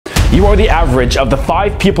You are the average of the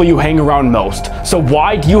 5 people you hang around most, so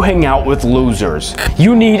why do you hang out with losers?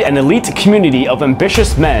 You need an elite community of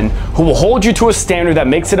ambitious men who will hold you to a standard that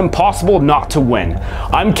makes it impossible not to win.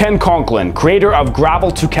 I'm Ken Conklin, creator of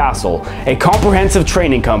Gravel to Castle, a comprehensive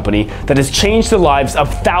training company that has changed the lives of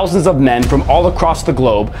thousands of men from all across the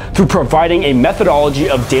globe through providing a methodology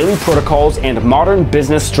of daily protocols and modern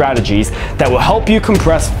business strategies that will help you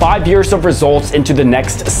compress 5 years of results into the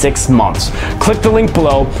next 6 months. Click the link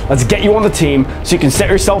below. Let's get you on the team so you can set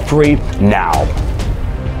yourself free now.